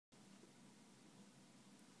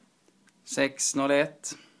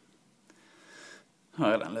6.01. Jag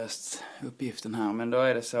har redan löst uppgiften här, men då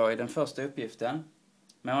är det så i den första uppgiften.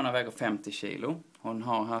 Mona väger 50 kilo. Hon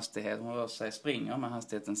har hastighet, hon rör sig, springer med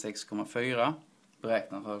hastigheten 6,4.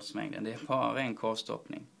 Beräknar rörelsemängden. Det är bara ren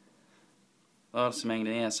korvstoppning.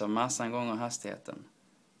 Rörelsemängden ges av massan gånger hastigheten.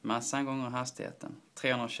 Massan gånger hastigheten.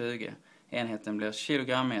 320. Enheten blir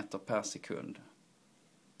kilogrammeter per sekund.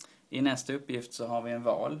 I nästa uppgift så har vi en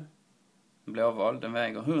val. En blåval. Den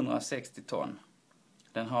väger 160 ton.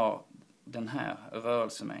 Den har den här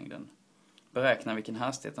rörelsemängden. Beräkna vilken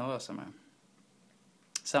hastighet den rör sig med.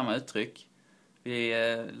 Samma uttryck. Vi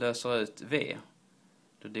löser ut V.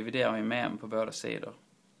 Då dividerar vi med M på båda sidor.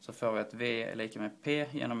 Så får vi att V är lika med P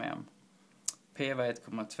genom M. P var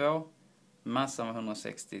 1,2. Massan var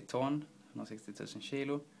 160 ton. 160 000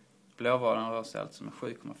 kilo. Blåvalen rör sig alltså med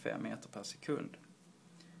 7,5 meter per sekund.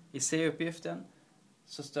 I C-uppgiften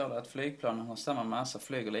så står det att flygplanen har samma massa och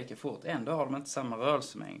flyger lika fort. Ändå har de inte samma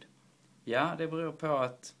rörelsemängd. Ja, det beror på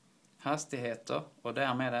att hastigheter och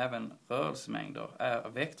därmed även rörelsemängder är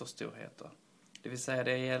vektorstorheter. Det vill säga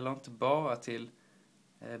det gäller inte bara till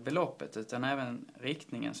beloppet utan även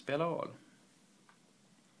riktningen spelar roll.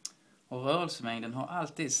 Och rörelsemängden har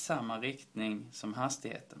alltid samma riktning som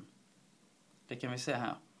hastigheten. Det kan vi se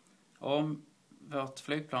här. Om vårt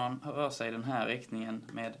flygplan rör sig i den här riktningen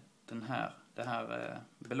med det här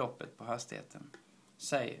beloppet på hastigheten.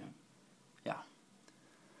 Säg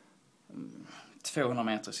 200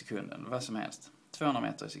 meter i sekunden, vad som helst. 200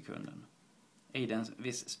 meter i sekunden i en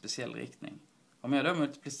viss speciell riktning. Om jag då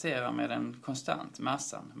multiplicerar med en konstant,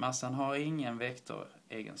 massan. Massan har ingen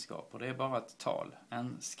vektoregenskap och det är bara ett tal,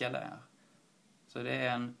 en skalär. Så det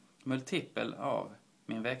är en multipel av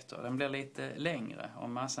min vektor. Den blir lite längre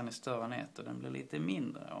om massan är större än 1 och den blir lite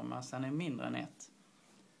mindre om massan är mindre än 1.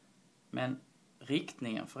 Men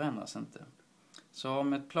riktningen förändras inte. Så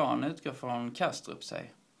om ett plan utgår från Kastrup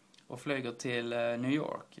sig och flyger till New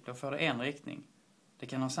York, då får det en riktning. Det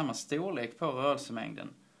kan ha samma storlek på rörelsemängden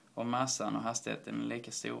och massan och hastigheten är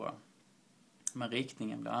lika stora. Men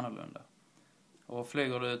riktningen blir annorlunda. Och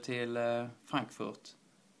flyger du till Frankfurt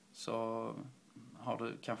så har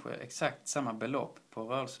du kanske exakt samma belopp på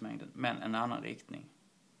rörelsemängden men en annan riktning.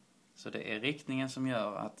 Så det är riktningen som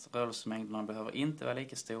gör att rörelsemängderna behöver inte vara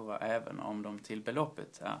lika stora även om de till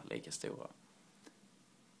beloppet är lika stora.